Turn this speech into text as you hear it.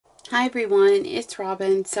Hi everyone, it's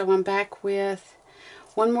Robin. So I'm back with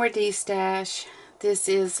one more Destash. This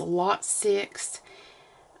is lot 6.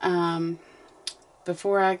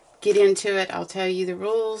 Before I get into it, I'll tell you the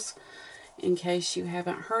rules in case you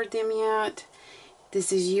haven't heard them yet.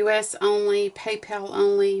 This is US only, PayPal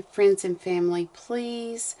only, friends and family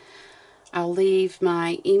please. I'll leave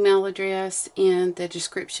my email address in the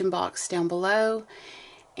description box down below,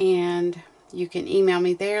 and you can email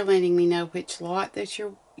me there letting me know which lot that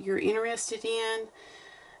you're interested in.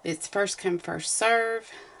 It's first come, first serve.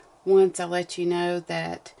 Once I let you know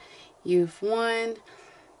that you've won,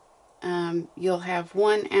 you'll have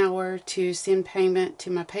 1 hour to send payment to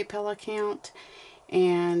my PayPal account,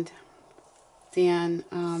 and then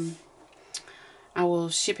I will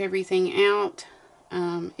ship everything out.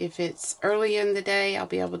 If it's early in the day, I'll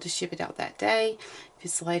be able to ship it out that day. If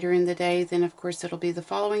it's later in the day, then of course it'll be the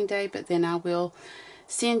following day, but then I will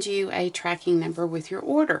send you a tracking number with your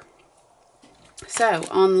order. So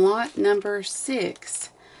on lot number 6,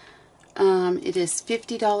 it is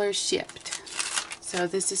 $50 shipped. So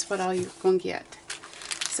this is what all you're going to get.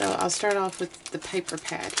 So I'll start off with the paper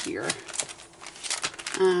pad here.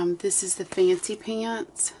 This is the Fancy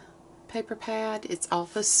Pants paper pad. It's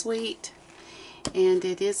Office Suite, and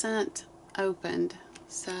it isn't opened,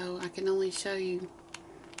 so I can only show you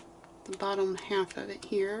the bottom half of it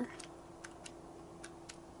here.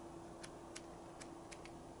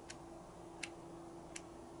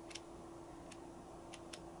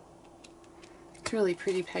 It's really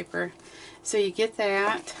pretty paper. So you get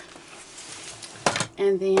that,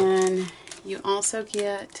 and then you also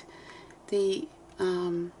get the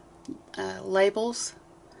labels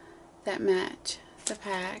that match the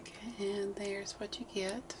pack, and there's what you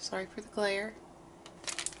get. Sorry for the glare.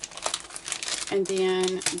 And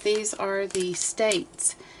then these are the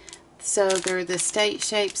states. So they're the state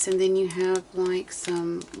shapes, and then you have like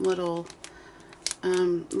some little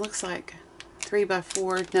looks like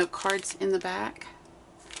 3x4 note cards in the back,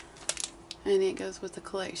 and it goes with the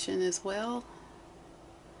collection as well.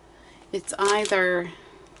 It's either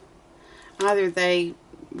they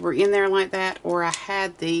were in there like that, or I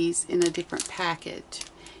had these in a different package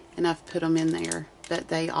and I've put them in there, but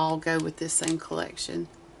they all go with this same collection.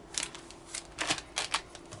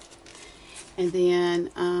 And then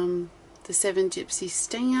the 7 Gypsy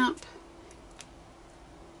stamp.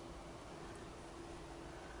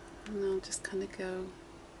 And I'll just kind of go.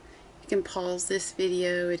 You can pause this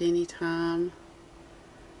video at any time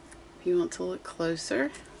if you want to look closer.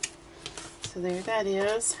 So there that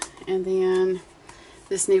is. And then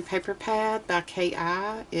this new paper pad by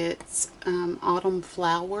KI. It's Autumn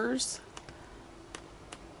Flowers.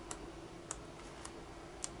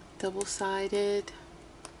 Double-sided.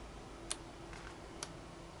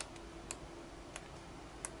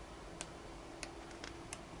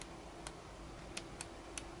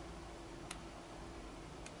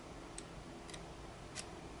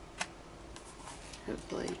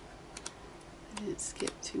 Hopefully I didn't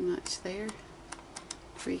skip too much there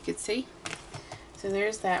where you could see. So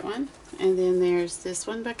there's that one, and then there's this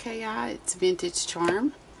one by KI. It's Vintage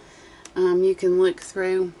Charm. You can look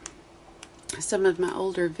through some of my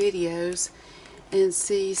older videos and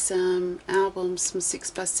see some albums, some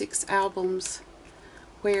 6x6 albums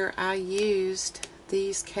where I used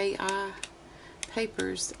these KI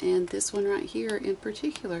papers, and this one right here in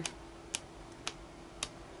particular.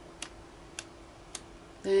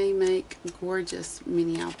 They make gorgeous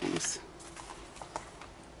mini albums.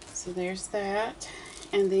 So there's that.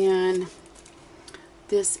 And then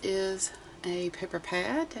this is a paper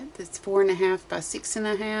pad that's 4.5 by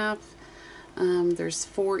 6.5. There's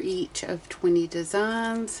 4 each of 20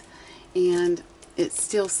 designs, and it's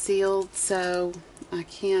still sealed, so I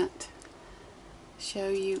can't show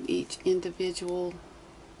you each individual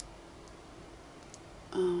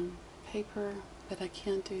paper, but I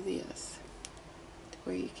can do this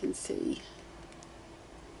where you can see.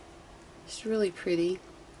 It's really pretty.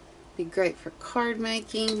 Be great for card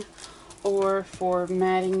making or for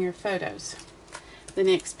matting your photos. The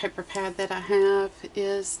next paper pad that I have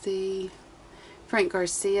is the Frank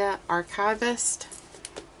Garcia Archivist,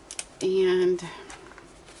 and you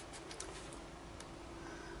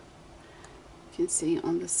can see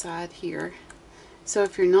on the side here. So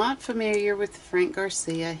if you're not familiar with Frank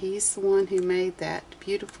Garcia, he's the one who made that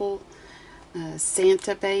beautiful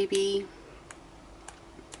Santa Baby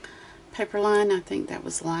paper line. I think that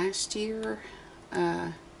was last year,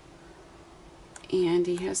 and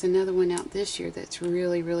he has another one out this year that's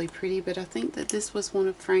really, really pretty, but I think that this was one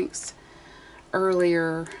of Frank's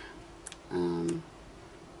earlier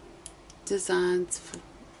designs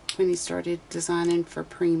when he started designing for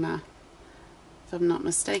Prima if I'm not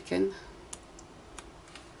mistaken.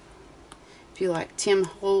 If you like Tim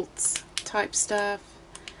Holtz type stuff,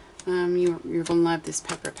 you're going to love this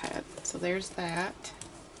paper pad. So there's that.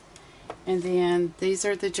 And then these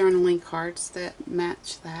are the journaling cards that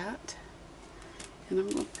match that. And I'm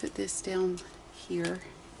going to put this down here.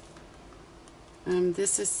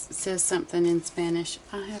 This says something in Spanish.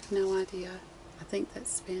 I have no idea. I think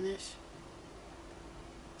that's Spanish.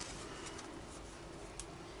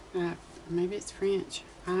 Maybe it's French.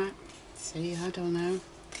 I don't know.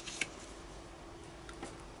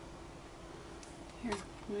 Here,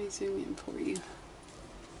 let me zoom in for you.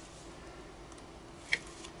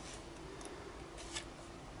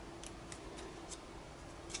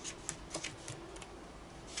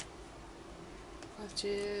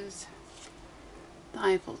 Watches. The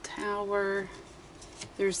Eiffel Tower.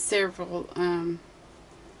 There's several of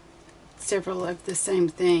the same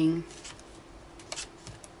thing.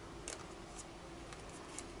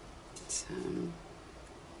 Some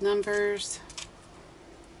numbers,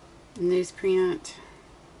 newsprint,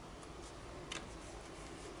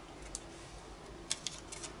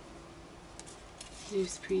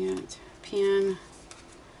 pen.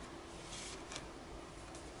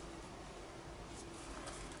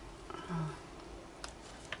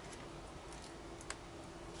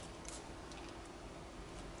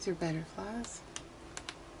 These are butterflies.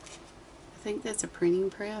 I think that's a printing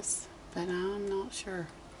press, but I'm not sure.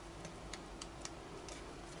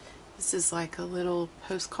 This is like a little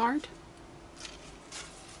postcard.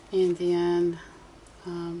 And then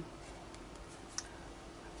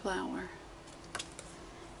flower.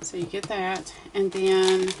 So you get that. And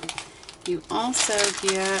then you also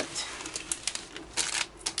get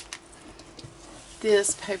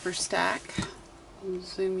this paper stack. I'll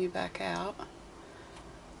zoom you back out.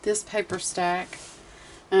 This paper stack.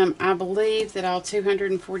 I believe that all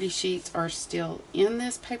 240 sheets are still in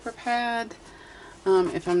this paper pad.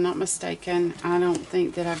 If I'm not mistaken, I don't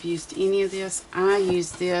think that I've used any of this. I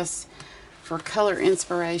used this for color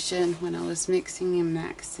inspiration when I was mixing and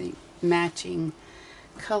matching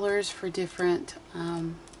colors for different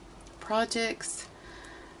projects.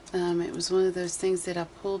 It was one of those things that I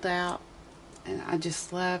pulled out and I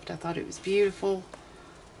just loved. I thought it was beautiful.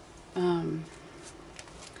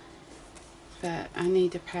 But I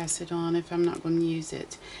need to pass it on if I'm not going to use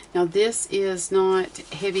it. Now this is not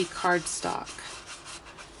heavy cardstock.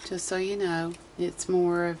 Just so you know, it's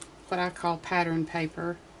more of what I call pattern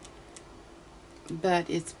paper. But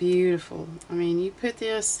it's beautiful. I mean, you put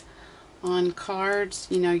this on cards,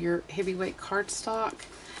 you know, your heavyweight cardstock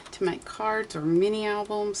to make cards or mini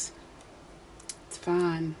albums. It's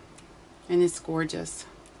fine. And it's gorgeous.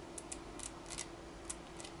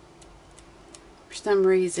 For some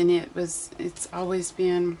reason it's always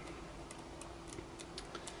been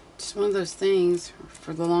just one of those things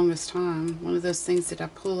for the longest time. One of those things that I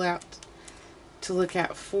pull out to look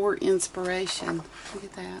out for inspiration. Look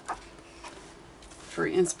at that. For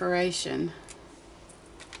inspiration.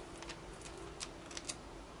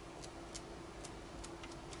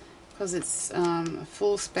 Because it's a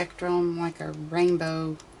full spectrum, like a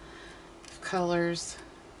rainbow of colors.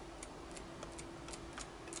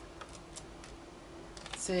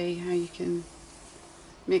 See how you can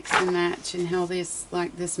mix and match, and how this,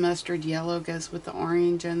 like this mustard yellow goes with the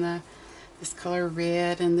orange, and this color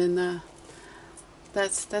red, and then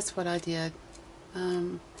that's what I did.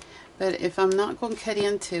 But if I'm not going to cut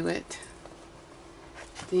into it,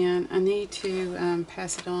 then I need to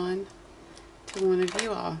pass it on to one of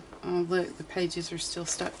you all. Oh, look, the pages are still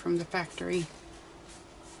stuck from the factory.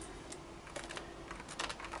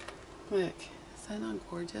 Look, is that not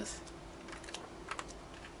gorgeous?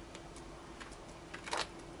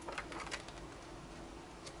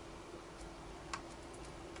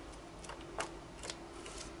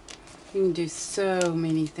 You can do so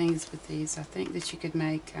many things with these. I think that you could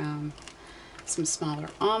make some smaller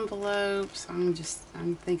envelopes. I'm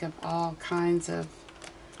thinking of all kinds of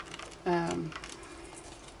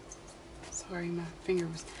sorry, my finger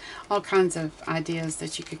was, all kinds of ideas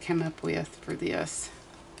that you could come up with for this.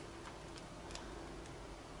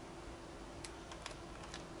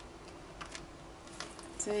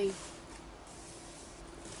 Let's see.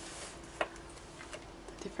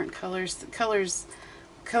 Different colors. The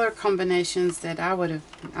color combinations that I would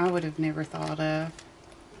have never thought of.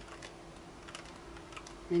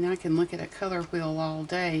 I mean, I can look at a color wheel all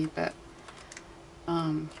day, but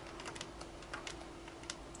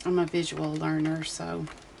I'm a visual learner, so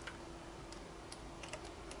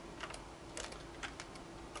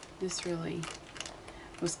this really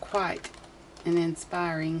was quite an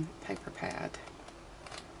inspiring paper pad.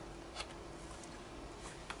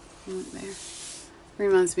 Look there.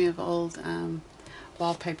 Reminds me of old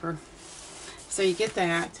wallpaper. So you get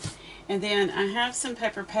that. And then I have some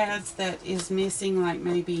paper pads that is missing, like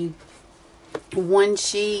maybe one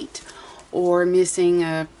sheet, or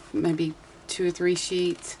missing maybe 2 or 3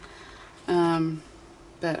 sheets. But I'm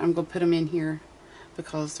going to put them in here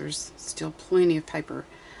because there's still plenty of paper.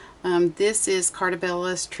 This is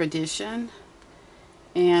Cartabella's Tradition,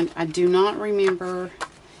 and I do not remember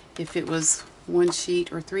if it was 1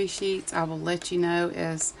 sheet or 3 sheets. I will let you know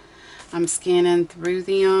as I'm scanning through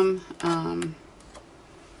them. Some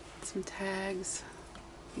tags.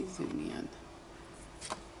 Let me zoom in.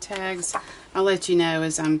 Tags. I'll let you know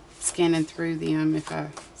as I'm scanning through them if I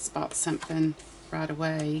spot something right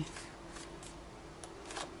away.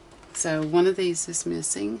 So one of these is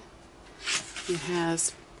missing. It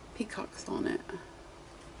has peacocks on it.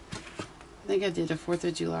 I think I did a 4th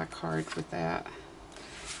of July card with that.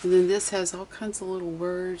 And then this has all kinds of little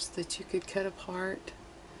words that you could cut apart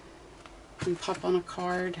and pop on a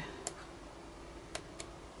card.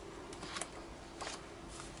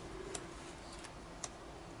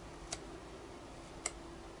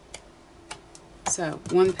 So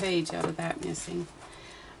 1 page out of that missing.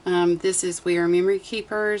 This is We Are Memory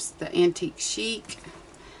Keepers, the Antique Chic.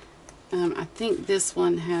 I think this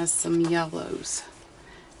one has some yellows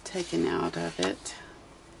taken out of it.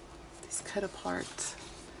 These cut apart.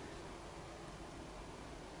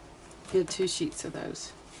 I had 2 sheets of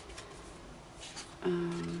those.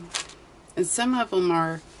 And some of them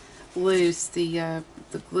are loose. The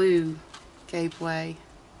glue gave way.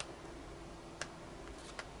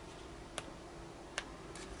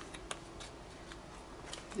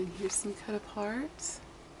 And here's some cut aparts.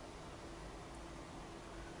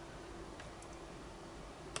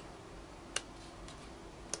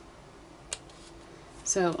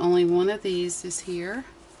 So only one of these is here.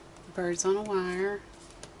 Birds on a Wire.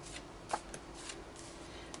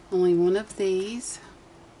 Only one of these.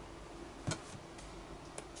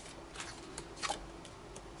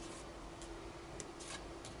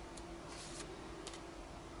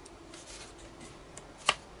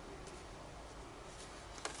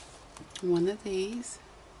 One of these.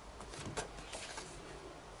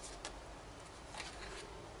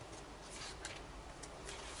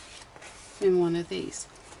 And one of these.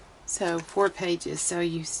 So 4 pages. So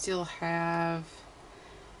you still have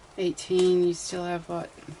 18. You still have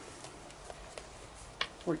what?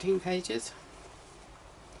 14 pages.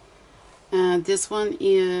 This one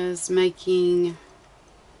is making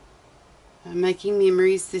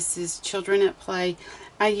memories. This is Children at Play.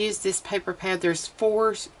 I used this paper pad.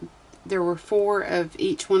 There were 4 of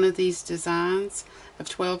each one of these designs, of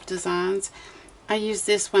 12 designs. I used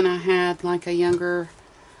this when I had like a younger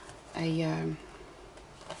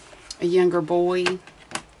boy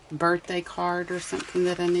birthday card or something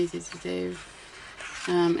that I needed to do.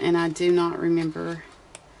 And I do not remember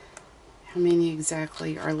how many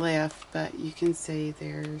exactly are left, but you can see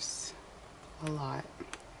there's a lot.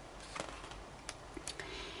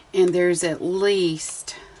 And there's at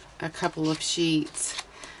least a couple of sheets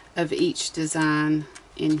of each design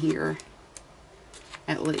in here,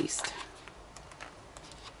 at least.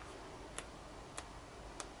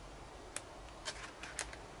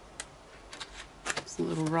 Some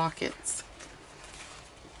little rockets.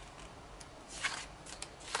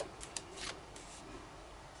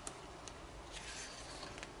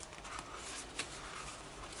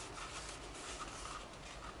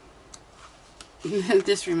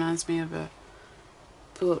 This reminds me of a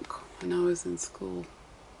book when I was in school.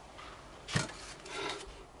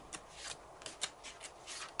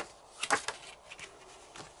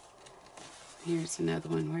 Here's another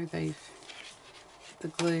one where the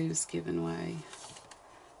glue's given way.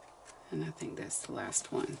 And I think that's the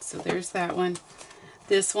last one. So there's that one.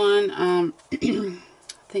 This one, I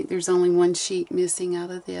think there's only 1 sheet missing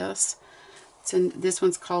out of this. This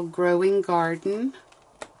one's called Growing Garden.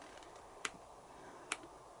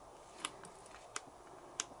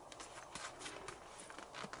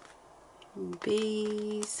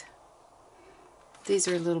 Bees. These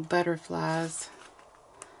are little butterflies.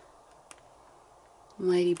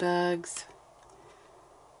 Ladybugs.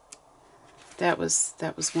 That was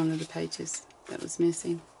one of the pages that was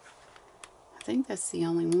missing. I think that's the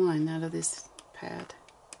only one out of this pad.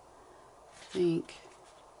 I think.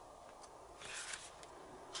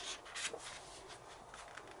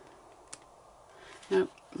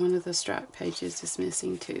 Nope, one of the striped pages is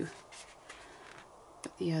missing too.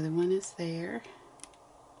 But the other one is there.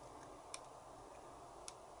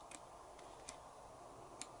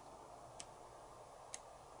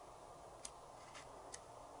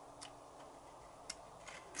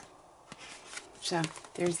 So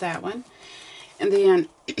there's that one. And then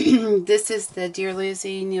this is the Dear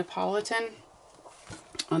Lizzie Neapolitan.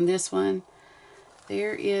 On this one,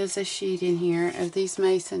 there is a sheet in here of these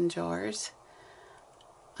mason jars.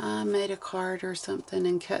 I made a card or something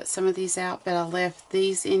and cut some of these out, but I left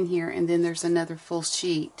these in here, and then there's another full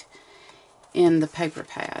sheet in the paper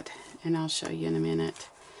pad, and I'll show you in a minute.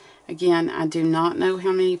 Again, I do not know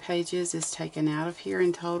how many pages is taken out of here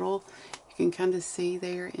in total. You can kind of see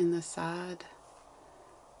there in the side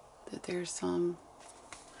that there's some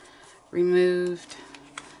removed,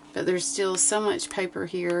 but there's still so much paper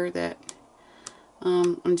here that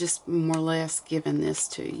I'm just more or less giving this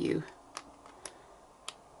to you.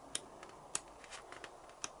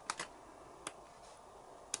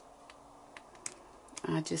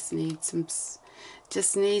 I just need some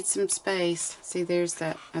space. See, there's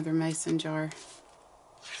that other mason jar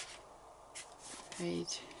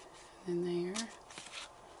page in there,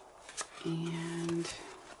 and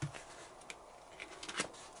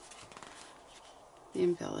the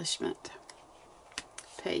embellishment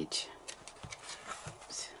page.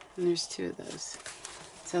 And there's two of those.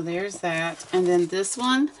 So there's that. And then this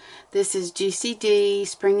one, this is GCD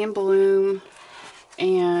Spring and Bloom,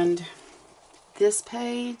 and this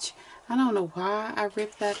page, I don't know why I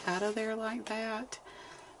ripped that out of there like that,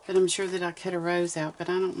 but I'm sure that I cut a rose out, but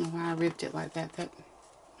I don't know why I ripped it like that. That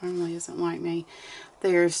normally isn't like me.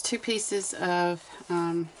 There's two pieces of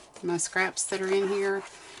my scraps that are in here.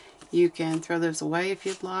 You can throw those away if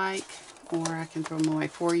you'd like, or I can throw them away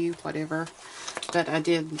for you, whatever. But I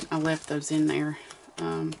left those in there.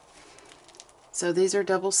 So these are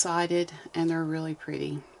double-sided, and they're really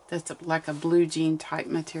pretty. That's like a blue jean type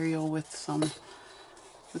material with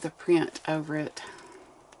a print over it.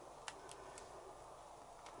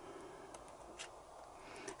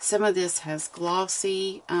 Some of this has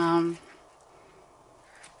glossy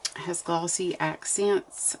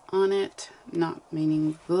accents on it, not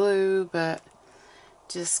meaning glue, but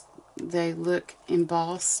just they look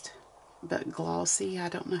embossed but glossy. I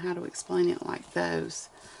don't know how to explain it like those,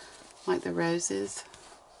 like the roses.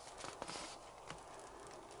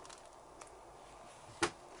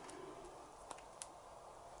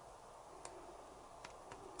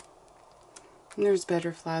 And there's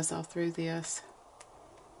butterflies all through this.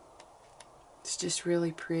 It's just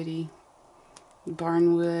really pretty.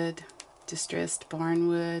 Barnwood, distressed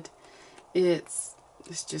barnwood. It's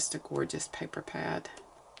just a gorgeous paper pad.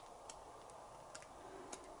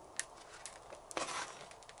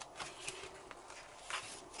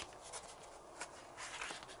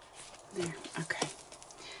 There, okay.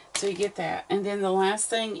 So you get that. And then the last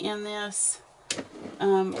thing in this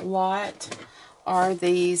lot are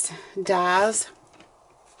these dies.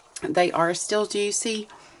 They are still juicy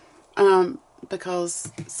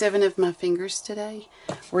because 7 of my fingers today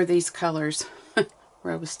were these colors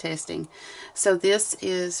where I was testing. So this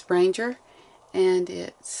is Ranger, and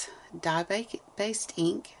it's dye-based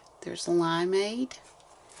ink. There's limeade,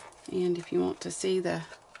 and if you want to see the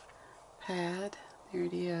pad, there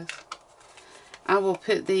it is. I will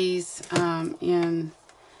put these in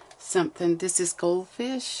something. This is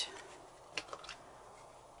goldfish.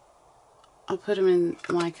 I'll put them in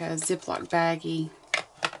like a Ziploc baggie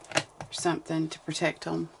or something to protect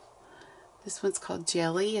them. This one's called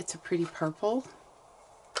Jelly. It's a pretty purple.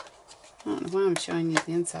 I don't know why I'm showing you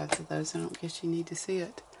the insides of those. I don't guess you need to see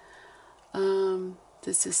it.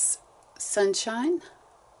 This is Sunshine.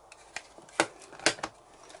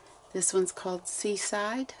 This one's called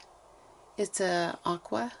Seaside. It's a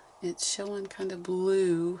aqua. It's showing kind of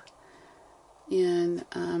blue in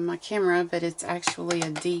my camera, but it's actually a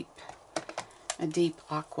deep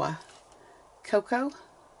aqua. Cocoa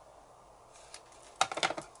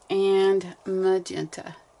and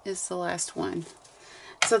magenta is the last one.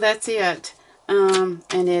 So that's it. And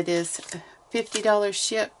it is $50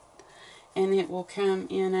 shipped, and it will come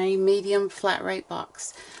in a medium flat rate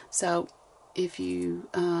box. So if you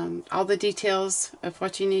all the details of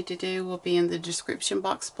what you need to do will be in the description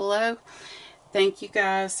box below. Thank you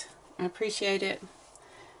guys. I appreciate it.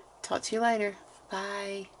 Talk to you later.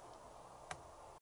 Bye.